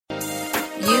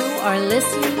are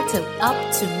listening to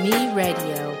Up to Me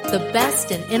Radio, the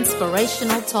best in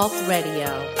inspirational talk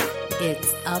radio.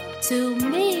 It's up to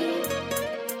me.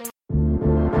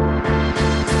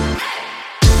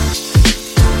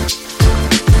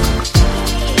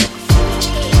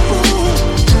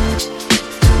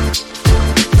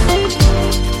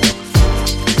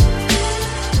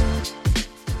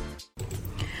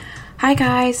 Hi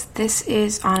guys, this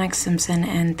is Onyx Simpson,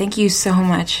 and thank you so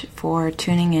much for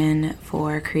tuning in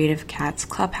for Creative Cats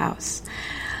Clubhouse.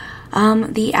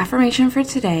 The affirmation for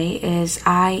today is,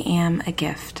 I am a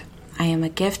gift. I am a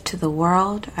gift to the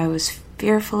world. I was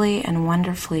fearfully and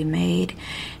wonderfully made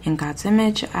in God's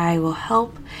image. I will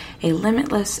help a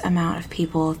limitless amount of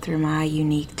people through my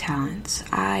unique talents.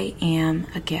 I am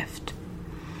a gift.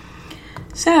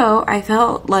 So I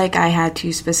felt like I had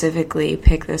to specifically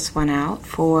pick this one out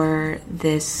for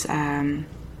this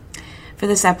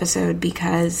episode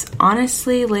because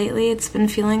honestly, lately it's been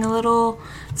feeling a little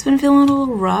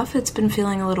rough. It's been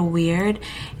feeling a little weird,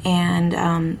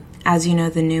 and as you know,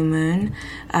 the new moon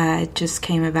just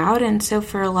came about, and so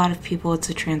for a lot of people, it's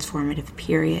a transformative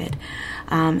period,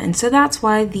 and so that's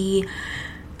why the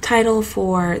title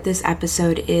for this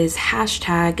episode is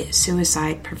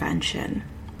 #Suicide Prevention.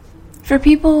 For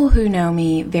people who know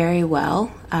me very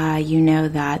well, you know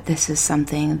that this is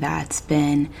something that's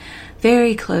been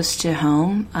very close to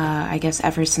home, I guess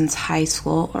ever since high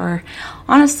school, or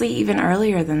honestly even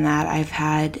earlier than that. I've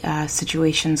had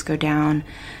situations go down.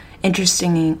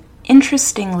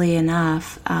 Interestingly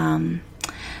enough,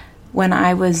 when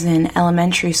I was in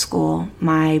elementary school,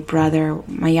 my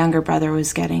younger brother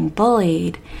was getting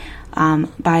bullied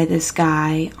by this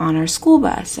guy on our school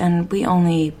bus, and we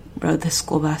only rode the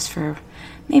school bus for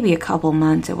maybe a couple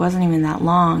months. It wasn't even that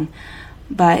long,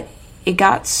 but it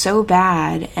got so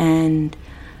bad, and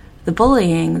the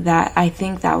bullying, that I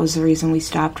think that was the reason we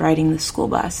stopped riding the school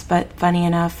bus. But funny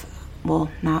enough,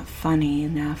 well, not funny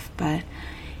enough, but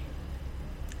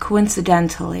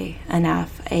coincidentally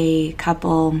enough, a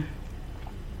couple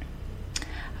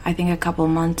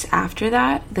months after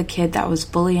that, the kid that was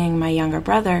bullying my younger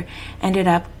brother ended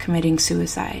up committing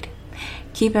suicide.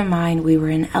 Keep in mind, we were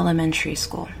in elementary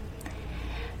school.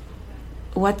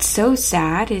 What's so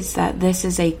sad is that this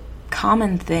is a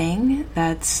common thing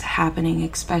that's happening,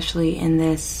 especially in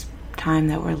this time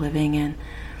that we're living in.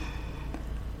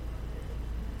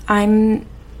 I'm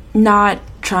not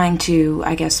trying to,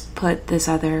 I guess, put this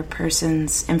other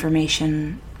person's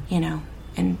information,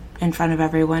 in front of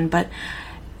everyone, but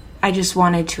I just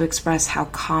wanted to express how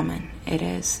common it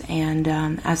is. And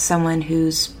as someone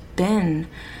who's been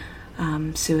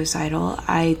suicidal,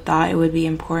 I thought it would be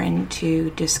important to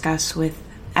discuss with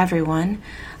everyone,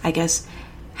 I guess,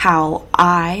 how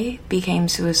I became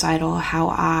suicidal, how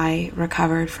I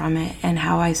recovered from it, and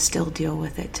how I still deal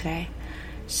with it today.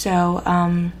 So,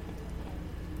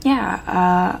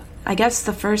 I guess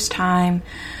the first time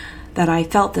that I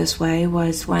felt this way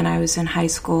was when I was in high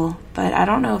school, but I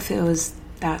don't know if it was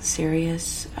that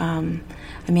serious.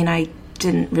 I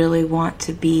didn't really want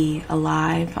to be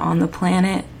alive on the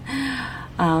planet.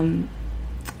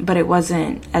 But it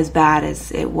wasn't as bad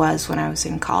as it was when I was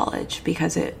in college,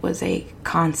 because it was a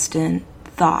constant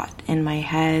thought in my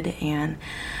head, and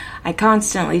I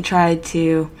constantly tried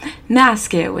to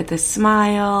mask it with a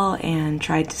smile and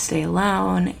tried to stay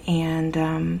alone. And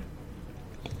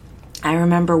I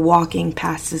remember walking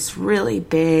past this really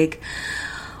big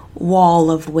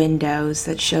wall of windows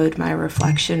that showed my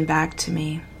reflection back to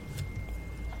me.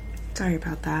 Sorry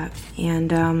about that.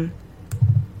 And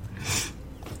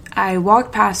I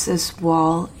walked past this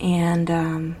wall, and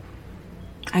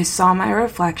I saw my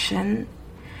reflection,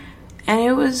 and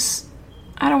it was,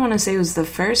 I don't want to say it was the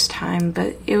first time,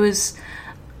 but it was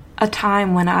a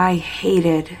time when I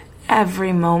hated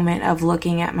every moment of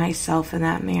looking at myself in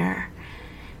that mirror.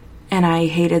 And I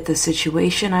hated the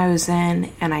situation I was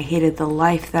in, and I hated the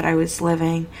life that I was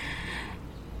living.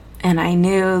 And I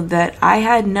knew that I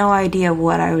had no idea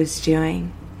what I was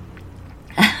doing.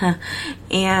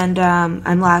 And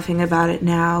I'm laughing about it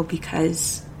now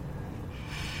because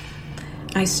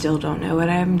I still don't know what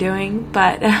I'm doing.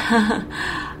 But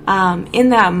in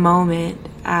that moment,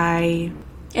 I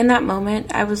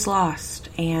was lost.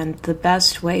 And the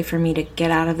best way for me to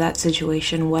get out of that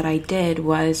situation, what I did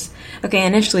was,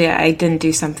 initially I didn't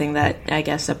do something that I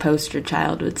guess a poster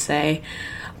child would say,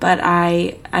 but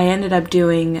I ended up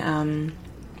doing a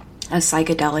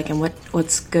psychedelic, and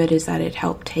what's good is that it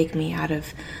helped take me out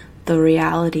of the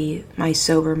reality my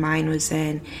sober mind was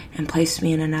in and placed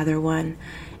me in another one.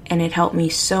 And it helped me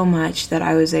so much that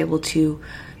I was able to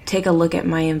take a look at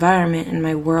my environment and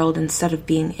my world instead of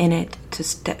being in it, to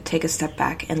take a step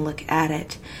back and look at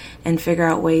it and figure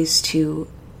out ways to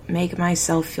make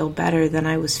myself feel better than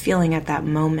I was feeling at that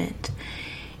moment.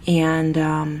 And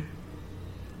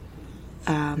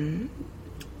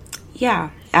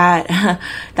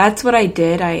that's what I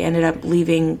did. I ended up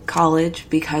leaving college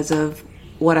because of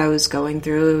what I was going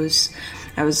through.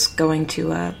 I was going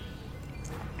to a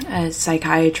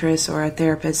psychiatrist or a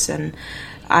therapist, and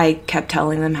I kept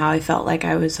telling them how I felt like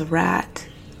I was a rat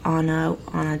on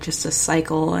just a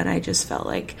cycle, and I just felt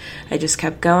like I just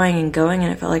kept going and going,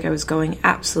 and it felt like I was going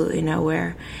absolutely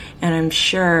nowhere. And I'm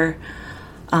sure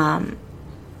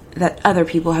that other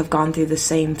people have gone through the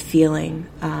same feeling,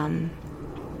 and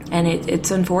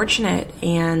it's unfortunate,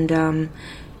 and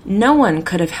no one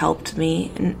could have helped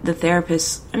me. And the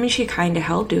therapist, I mean, she kind of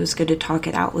helped. It was good to talk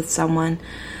it out with someone.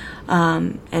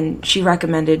 And she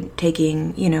recommended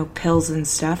taking, pills and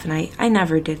stuff, and I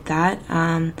never did that.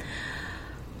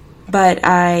 But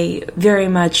I very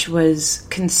much was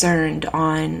concerned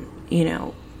on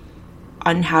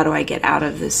how do I get out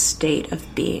of this state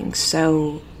of being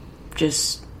so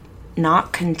just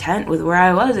not content with where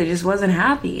I was. I just wasn't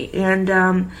happy.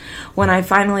 And when I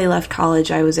finally left college,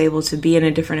 I was able to be in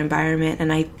a different environment,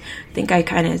 and I think I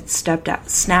kind of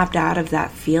snapped out of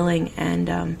that feeling, and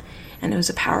it was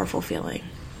a powerful feeling.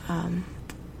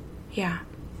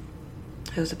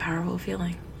 It was a powerful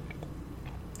feeling.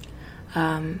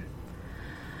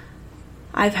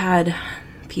 I've had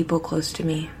people close to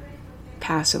me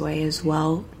pass away as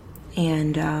well,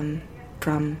 and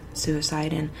from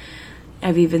suicide, and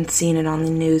I've even seen it on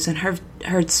the news and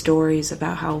heard stories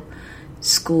about how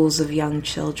schools of young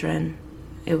children,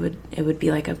 it would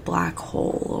be like a black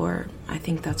hole, or I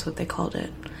think that's what they called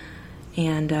it.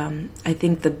 And I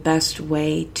think the best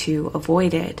way to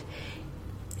avoid it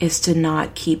is to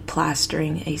not keep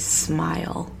plastering a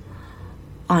smile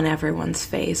on everyone's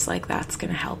face like that's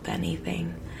going to help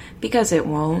anything, because it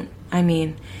won't. I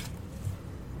mean,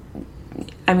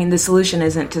 the solution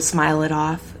isn't to smile it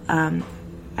off.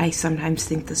 I sometimes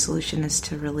think the solution is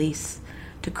to release,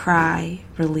 to cry,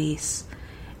 release,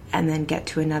 and then get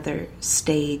to another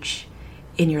stage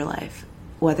in your life,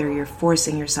 whether you're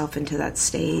forcing yourself into that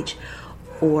stage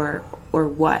or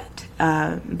what.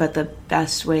 But the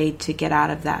best way to get out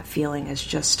of that feeling is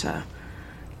just to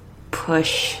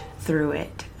push through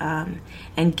it,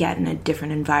 and get in a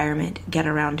different environment, get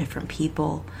around different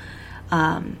people,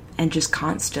 and just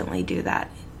constantly do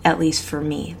that. At least for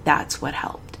me, that's what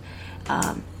helped.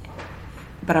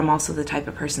 But I'm also the type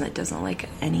of person that doesn't like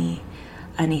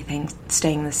anything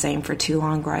staying the same for too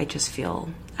long, where I just feel,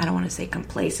 I don't want to say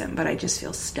complacent, but I just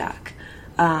feel stuck.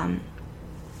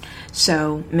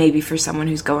 So maybe for someone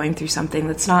who's going through something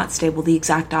that's not stable, the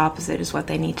exact opposite is what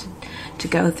they need to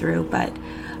go through. But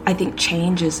I think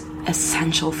change is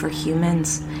essential for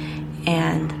humans,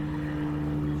 and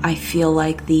I feel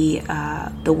like the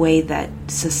way that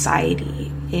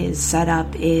society is set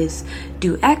up is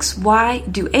do X, Y,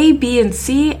 do A, B, and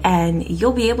C, and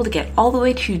you'll be able to get all the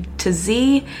way to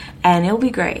Z, and it'll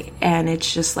be great. And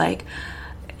it's just like,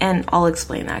 and I'll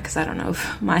explain that because I don't know if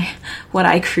what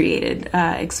I created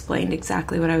explained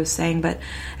exactly what I was saying, but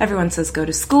everyone says go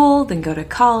to school, then go to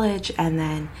college, and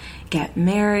then get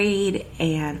married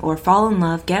or fall in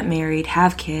love, get married,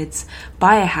 have kids,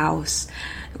 buy a house,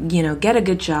 get a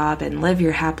good job and live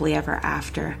your happily ever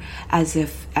after, as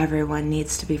if everyone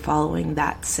needs to be following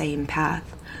that same path.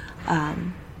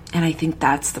 And I think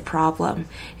that's the problem,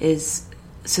 is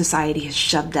society has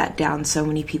shoved that down so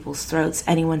many people's throats.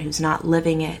 Anyone who's not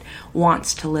living it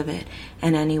wants to live it,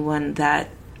 and anyone that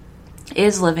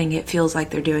is living it feels like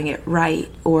they're doing it right,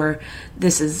 or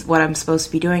this is what I'm supposed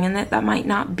to be doing, and that might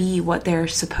not be what they're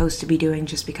supposed to be doing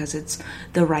just because it's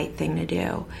the right thing to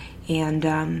do. And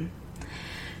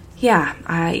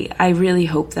I really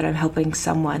hope that I'm helping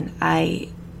someone.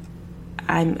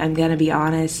 I'm going to be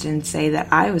honest and say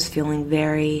that I was feeling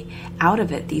very out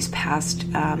of it these past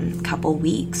couple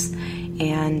weeks,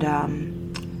 and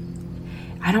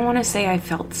I don't want to say I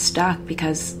felt stuck,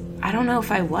 because I don't know if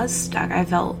I was stuck. I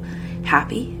felt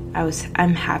happy.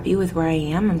 I'm happy with where I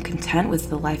am. I'm content with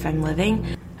the life I'm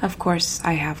living. Of course,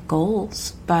 I have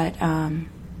goals, but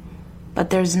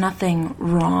there's nothing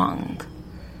wrong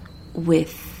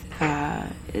with.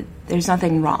 There's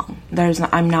nothing wrong.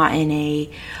 I'm not in a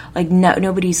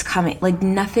nobody's coming.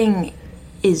 Nothing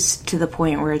is to the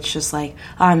point where it's just like,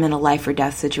 oh, I'm in a life or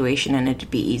death situation, and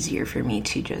it'd be easier for me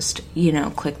to just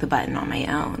click the button on my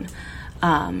own.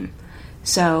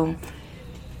 So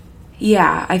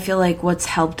yeah, I feel like what's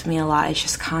helped me a lot is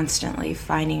just constantly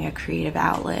finding a creative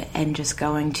outlet and just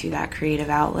going to that creative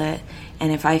outlet.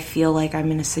 And if I feel like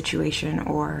I'm in a situation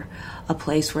or a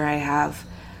place where I have,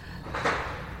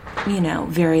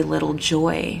 very little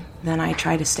joy, then I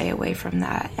try to stay away from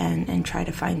that and try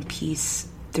to find peace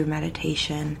through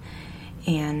meditation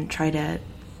and try to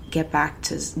get back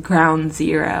to ground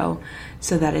zero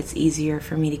so that it's easier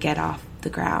for me to get off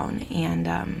the ground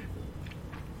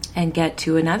and get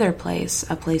to another place,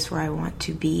 a place where I want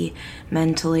to be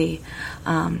mentally.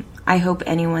 I hope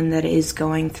anyone that is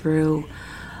going through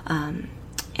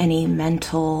any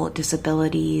mental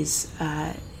disabilities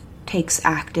takes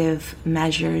active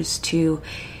measures to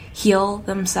heal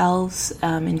themselves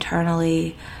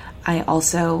internally. I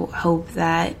also hope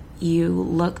that you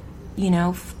look,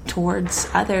 towards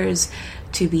others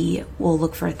to be,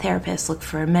 look for a therapist, look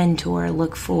for a mentor,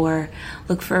 look for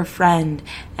a friend.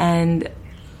 And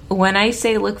when I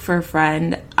say look for a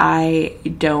friend, I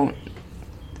don't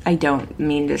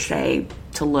mean to say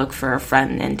to look for a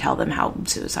friend and tell them how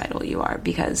suicidal you are,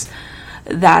 because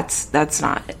that's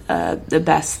not the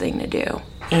best thing to do.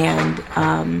 And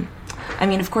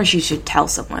of course you should tell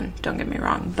someone, don't get me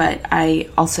wrong, but I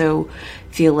also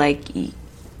feel like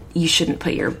you shouldn't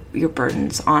put your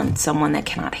burdens on someone that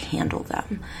cannot handle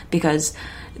them, because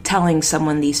telling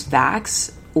someone these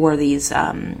facts or these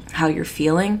how you're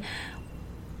feeling,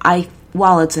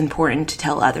 while it's important to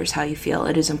tell others how you feel,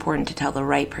 it is important to tell the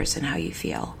right person how you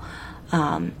feel.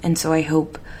 And so I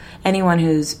hope anyone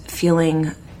who's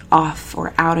feeling off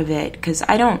or out of it, because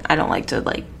I don't like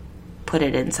to put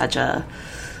it in such a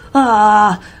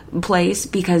place,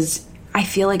 because I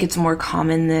feel like it's more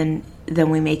common than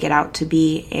we make it out to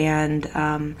be, and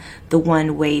the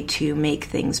one way to make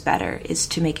things better is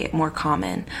to make it more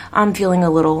common. I'm feeling a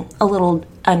little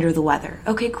under the weather.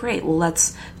 Okay, great. Well,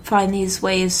 let's find these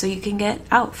ways so you can get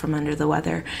out from under the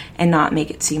weather, and not make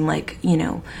it seem like,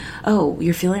 oh,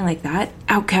 you're feeling like that,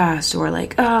 outcast, or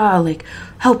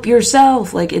help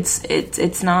yourself.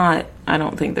 It's not. I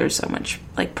don't think there's so much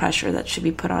pressure that should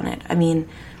be put on it. I mean,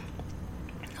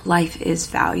 life is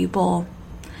valuable.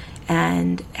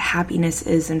 And happiness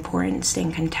is important.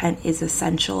 Staying content is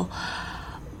essential.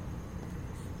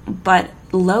 But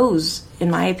lows, in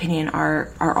my opinion,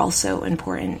 are also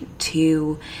important.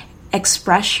 To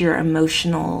express your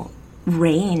emotional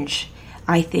range,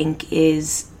 I think,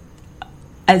 is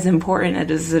as important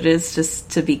as it is just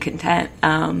to be content.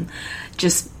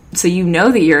 Just so you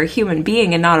know that you're a human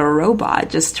being and not a robot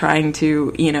just trying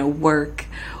to, work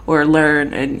or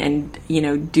learn and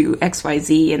do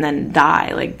XYZ and then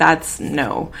die. That's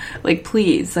no.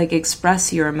 Please,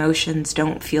 express your emotions.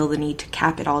 Don't feel the need to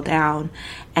cap it all down,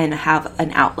 and have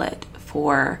an outlet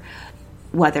for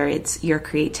whether it's your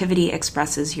creativity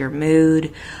expresses your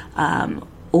mood,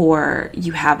 or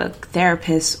you have a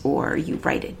therapist, or you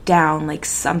write it down,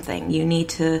 something. You need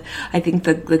to, I think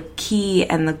the key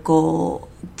and the goal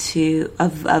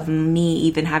of me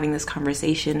even having this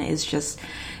conversation is just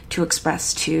to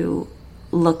express, to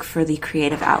look for the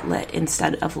creative outlet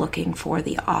instead of looking for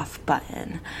the off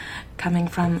button, coming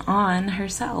from On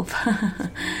herself.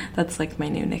 That's my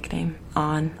new nickname,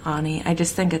 Ani. I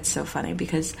just think it's so funny,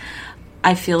 because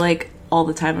I feel like all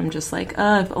the time I'm just if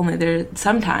only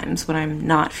sometimes when I'm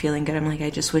not feeling good, I'm I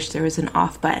just wish there was an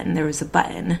off button, there was a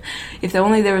button. If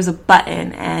only there was a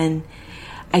button. And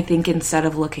I think instead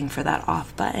of looking for that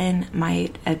off button, my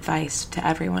advice to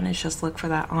everyone is just look for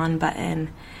that on button,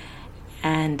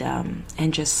 and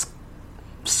just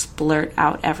splurt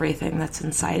out everything that's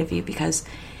inside of you, because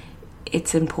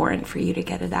it's important for you to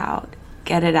get it out.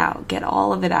 Get it out. Get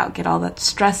all of it out. Get all that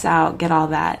stress out. Get all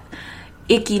that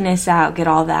ickiness out. Get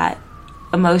all that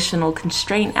emotional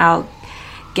constraint out.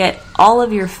 Get all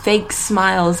of your fake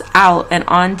smiles out and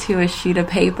onto a sheet of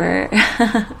paper.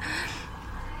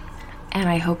 And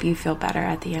I hope you feel better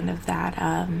at the end of that.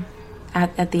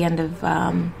 At the end of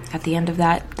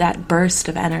that burst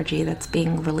of energy that's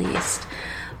being released.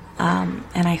 And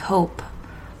I hope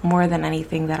more than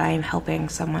anything that I am helping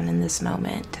someone in this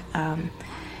moment.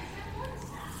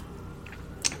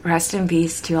 Rest in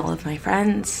peace to all of my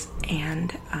friends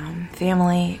and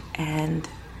family, and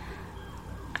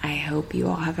I hope you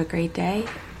all have a great day,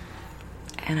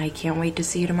 and I can't wait to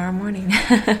see you tomorrow morning.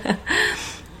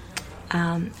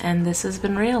 And this has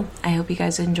been real. I hope you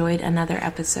guys enjoyed another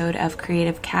episode of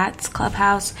Creative Cats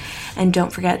Clubhouse, and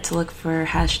don't forget to look for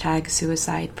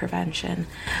 #suicide prevention.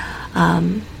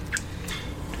 Have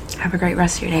a great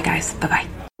rest of your day, guys. Bye-bye.